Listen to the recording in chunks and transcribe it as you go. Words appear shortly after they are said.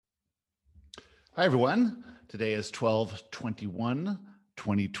Hi, everyone. Today is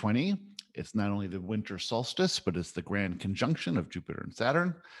 12/21/2020. It's not only the winter solstice, but it's the grand conjunction of Jupiter and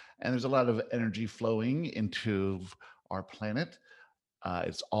Saturn. And there's a lot of energy flowing into our planet.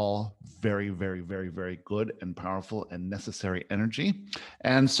 It's all very, very, very, very good and powerful and necessary energy.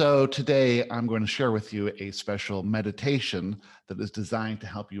 And so today I'm going to share with you a special meditation that is designed to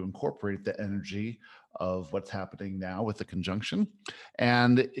help you incorporate the energy of what's happening now with the conjunction.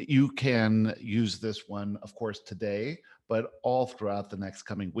 And you can use this one, of course, today, but all throughout the next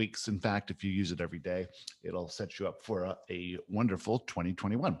coming weeks. In fact, if you use it every day, it'll set you up for a wonderful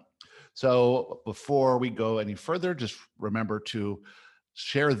 2021. So before we go any further, just remember to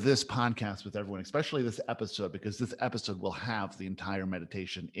share this podcast with everyone, especially this episode, because this episode will have the entire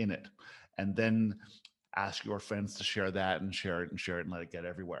meditation in it. And then ask your friends to share that and share it and share it and let it get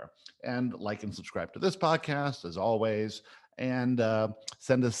everywhere. And like and subscribe to this podcast as always. And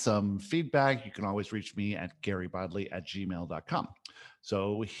send us some feedback. You can always reach me at garybodley@gmail.com.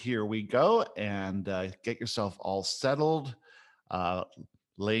 So here we go. And get yourself all settled. Uh,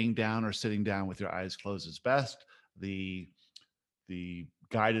 Laying down or sitting down with your eyes closed is best. The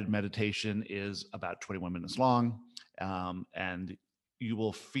guided meditation is about 21 minutes long, and you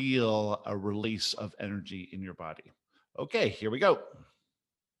will feel a release of energy in your body. Okay, here we go.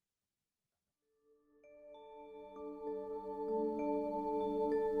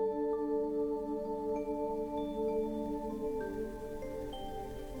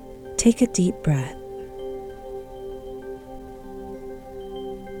 Take a deep breath.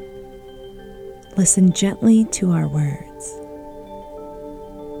 Listen gently to our words.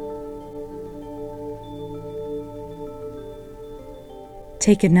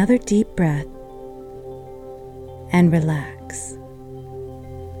 Take another deep breath and relax.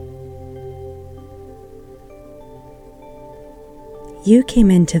 You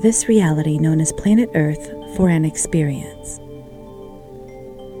came into this reality known as planet Earth for an experience.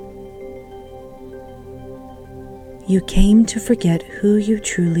 You came to forget who you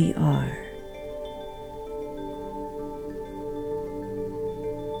truly are.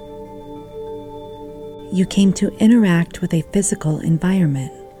 You came to interact with a physical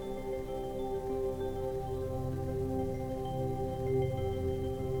environment.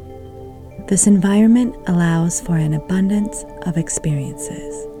 This environment allows for an abundance of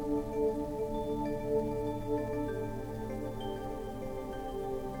experiences.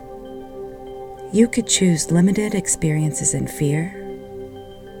 You could choose limited experiences in fear,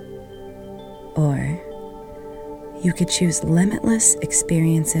 or you could choose limitless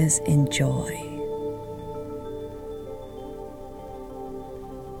experiences in joy.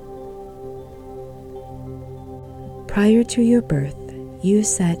 Prior to your birth, you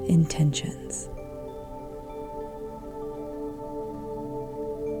set intentions.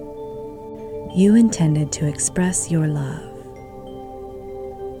 You intended to express your love.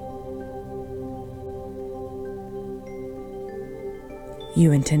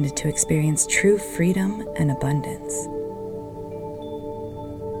 You intended to experience true freedom and abundance.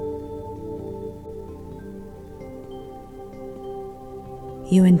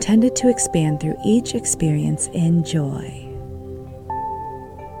 You intended to expand through each experience in joy.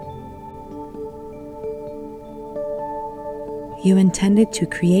 You intended to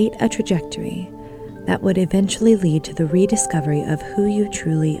create a trajectory that would eventually lead to the rediscovery of who you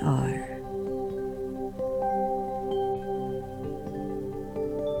truly are.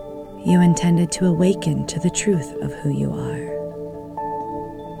 You intended to awaken to the truth of who you are.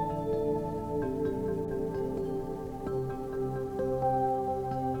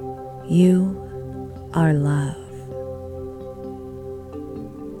 You are love.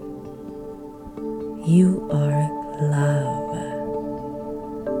 You are love.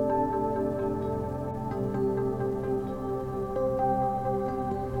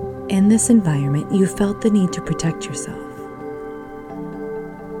 In this environment, you felt the need to protect yourself.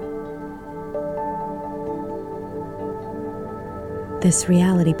 This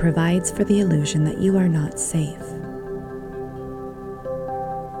reality provides for the illusion that you are not safe.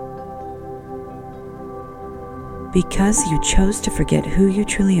 Because you chose to forget who you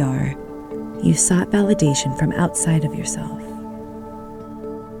truly are, you sought validation from outside of yourself.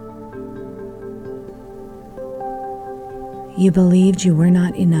 You believed you were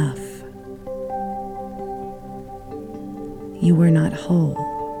not enough. You were not whole.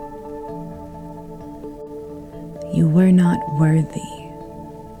 You were not worthy.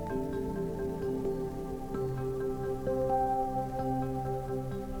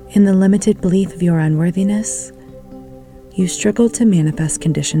 In the limited belief of your unworthiness, you struggled to manifest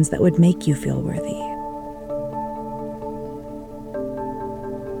conditions that would make you feel worthy.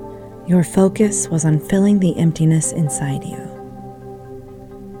 Your focus was on filling the emptiness inside you.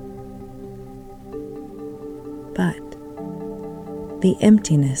 But the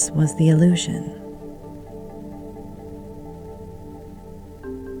emptiness was the illusion.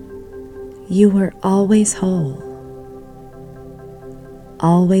 You were always whole,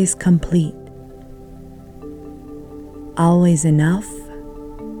 always complete, always enough,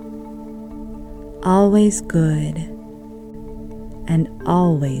 always good, and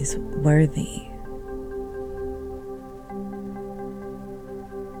always worthy.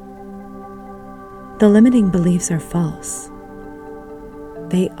 The limiting beliefs are false.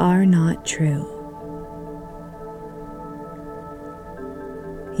 They are not true.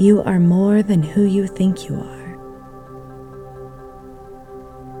 You are more than who you think you are.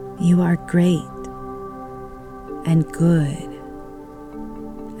 You are great and good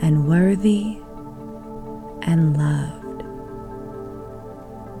and worthy and loved.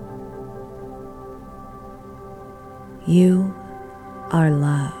 You are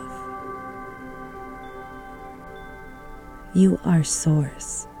love. You are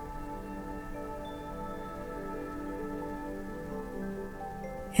source.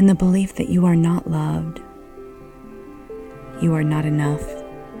 In the belief that you are not loved, you are not enough,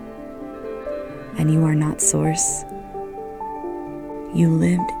 and you are not source, you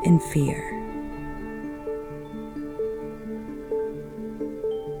lived in fear.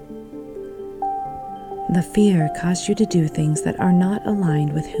 The fear caused you to do things that are not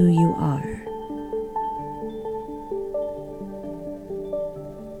aligned with who you are.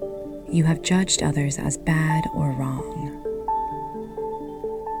 You have judged others as bad or wrong.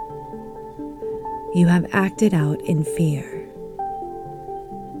 You have acted out in fear.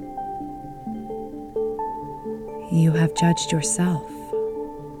 You have judged yourself.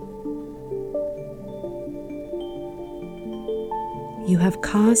 You have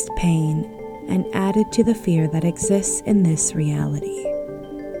caused pain and added to the fear that exists in this reality.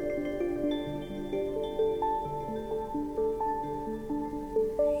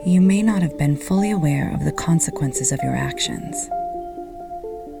 You may not have been fully aware of the consequences of your actions.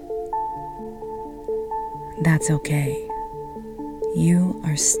 That's okay. You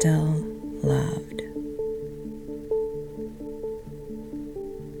are still loved.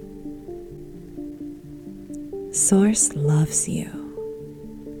 Source loves you.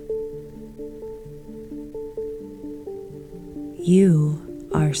 You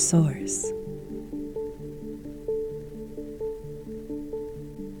are Source.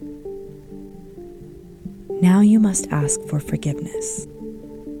 Now you must ask for forgiveness.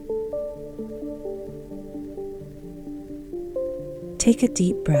 Take a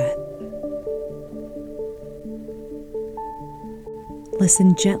deep breath.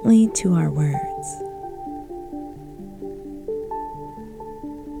 Listen gently to our words.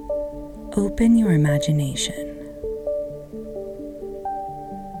 Open your imagination.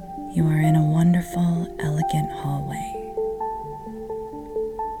 You are in a wonderful, elegant hallway.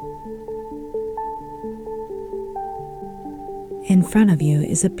 In front of you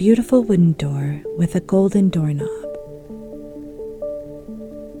is a beautiful wooden door with a golden doorknob.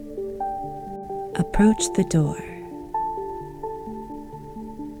 Approach the door.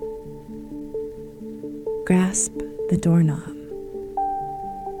 Grasp the doorknob.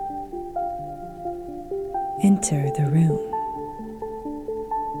 Enter the room.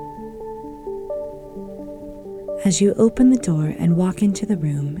 As you open the door and walk into the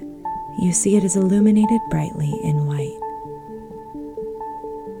room, you see it is illuminated brightly in white.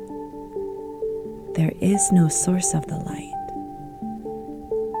 There is no source of the light.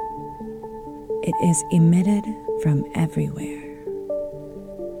 It is emitted from everywhere.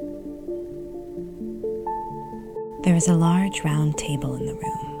 There is a large round table in the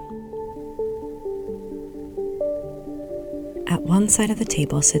room. At one side of the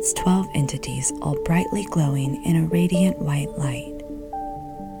table sits 12 entities, all brightly glowing in a radiant white light.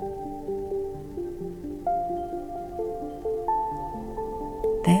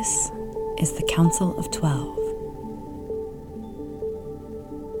 This is the Council of 12.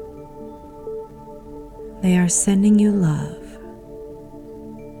 They are sending you love,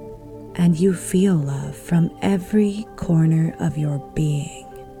 and you feel love from every corner of your being.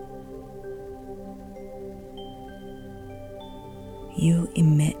 You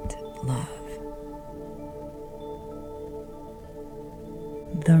emit love.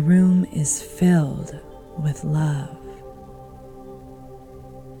 The room is filled with love.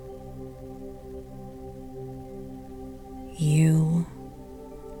 You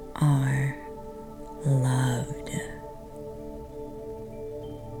are loved.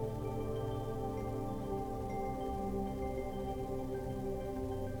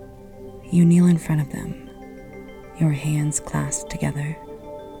 You kneel in front of them, your hands clasped together.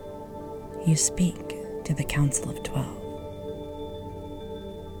 You speak to the Council of 12.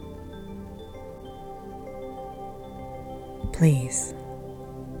 Please,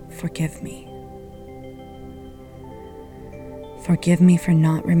 forgive me. Forgive me for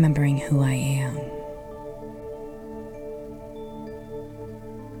not remembering who I am.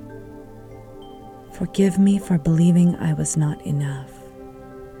 Forgive me for believing I was not enough.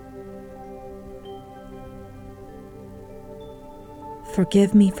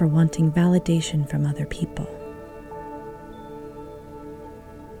 Forgive me for wanting validation from other people.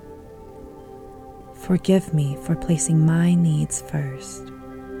 Forgive me for placing my needs first.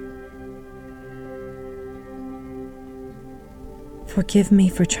 Forgive me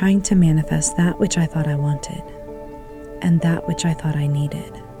for trying to manifest that which I thought I wanted and that which I thought I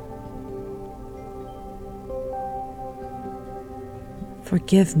needed.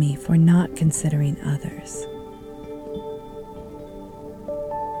 Forgive me for not considering others.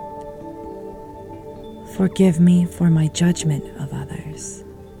 Forgive me for my judgment of others.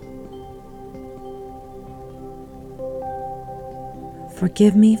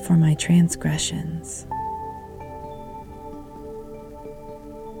 Forgive me for my transgressions.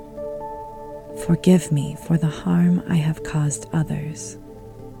 Forgive me for the harm I have caused others.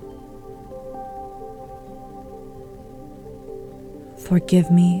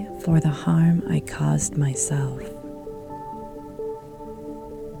 Forgive me for the harm I caused myself.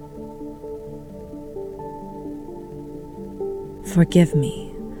 Forgive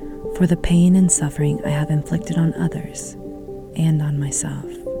me for the pain and suffering I have inflicted on others and on myself.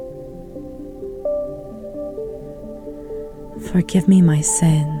 Forgive me my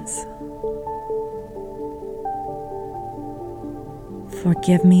sins.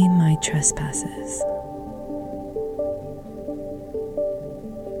 Forgive me my trespasses.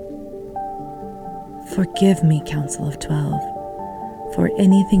 Forgive me, Council of 12, for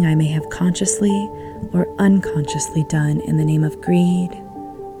anything I may have consciously or unconsciously done in the name of greed,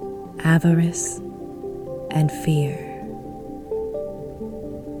 avarice, and fear.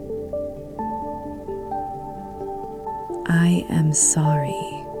 I am sorry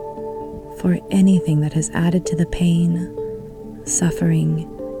for anything that has added to the pain, suffering,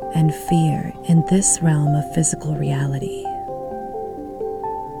 and fear in this realm of physical reality.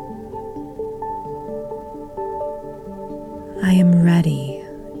 I am ready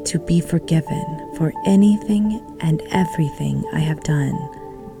to be forgiven for anything and everything I have done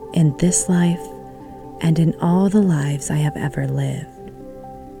in this life and in all the lives I have ever lived.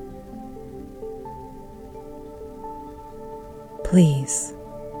 Please,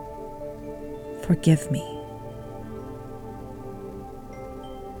 forgive me.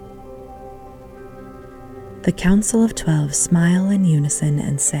 The Council of 12 smile in unison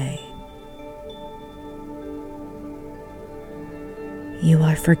and say, "You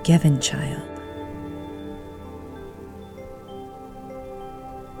are forgiven, child."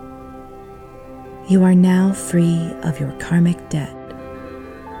 You are now free of your karmic debt.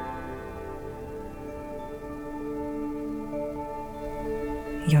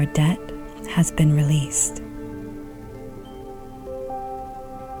 Your debt has been released.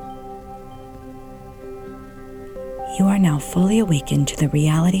 You are now fully awakened to the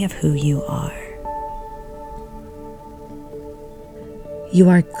reality of who you are. You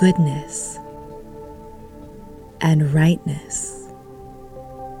are goodness and rightness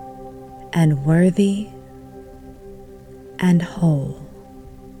and worthy and whole.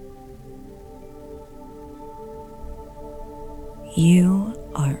 You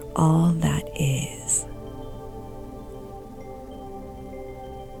are all that is.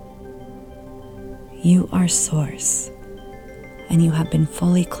 You are Source, and you have been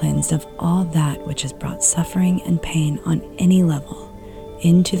fully cleansed of all that which has brought suffering and pain on any level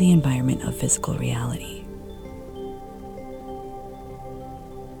into the environment of physical reality.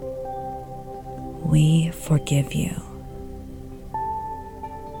 We forgive you.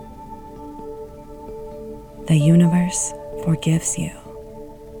 The universe forgives you.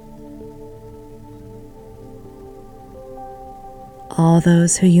 All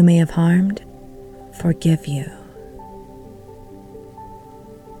those who you may have harmed forgive you.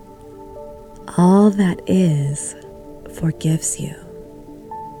 All that is forgives you.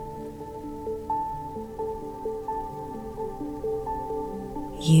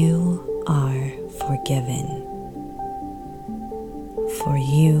 You are forgiven, for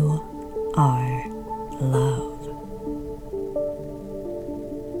you are love.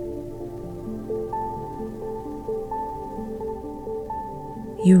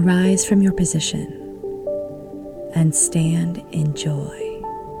 You rise from your position and stand in joy.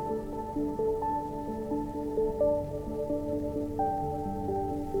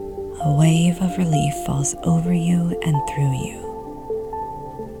 A wave of relief falls over you and through you.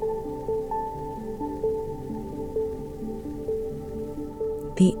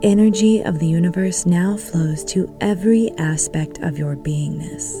 The energy of the universe now flows to every aspect of your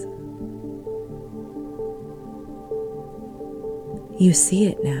beingness. You see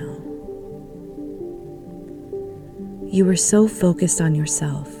it now. You were so focused on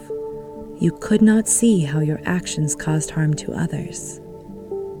yourself, you could not see how your actions caused harm to others.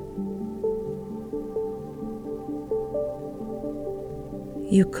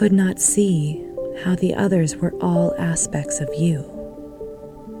 You could not see how the others were all aspects of you.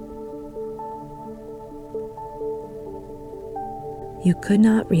 You could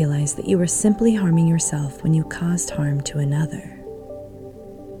not realize that you were simply harming yourself when you caused harm to another.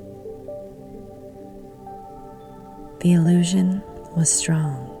 The illusion was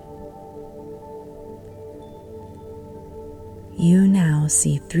strong. You now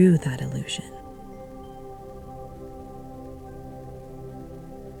see through that illusion.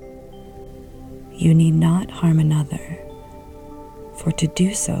 You need not harm another, for to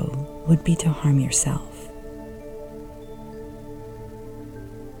do so would be to harm yourself.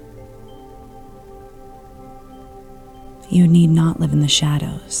 You need not live in the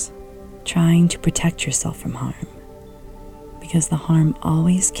shadows, trying to protect yourself from harm, because the harm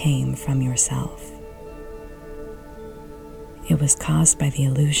always came from yourself. It was caused by the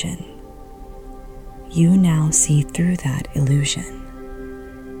illusion. You now see through that illusion.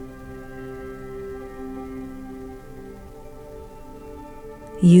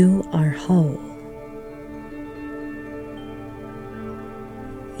 You are whole.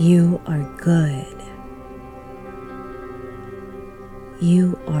 You are good.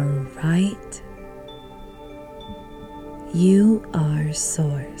 You are right. You are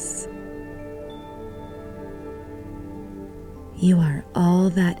source. You are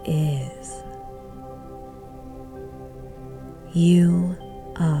all that is. You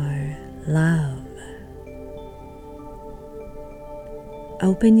are love.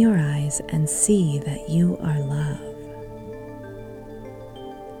 Open your eyes and see that you are love.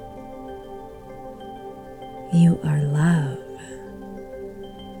 You are love.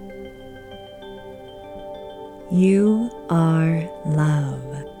 You are love.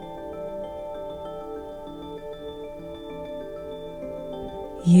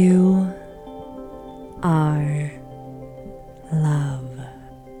 You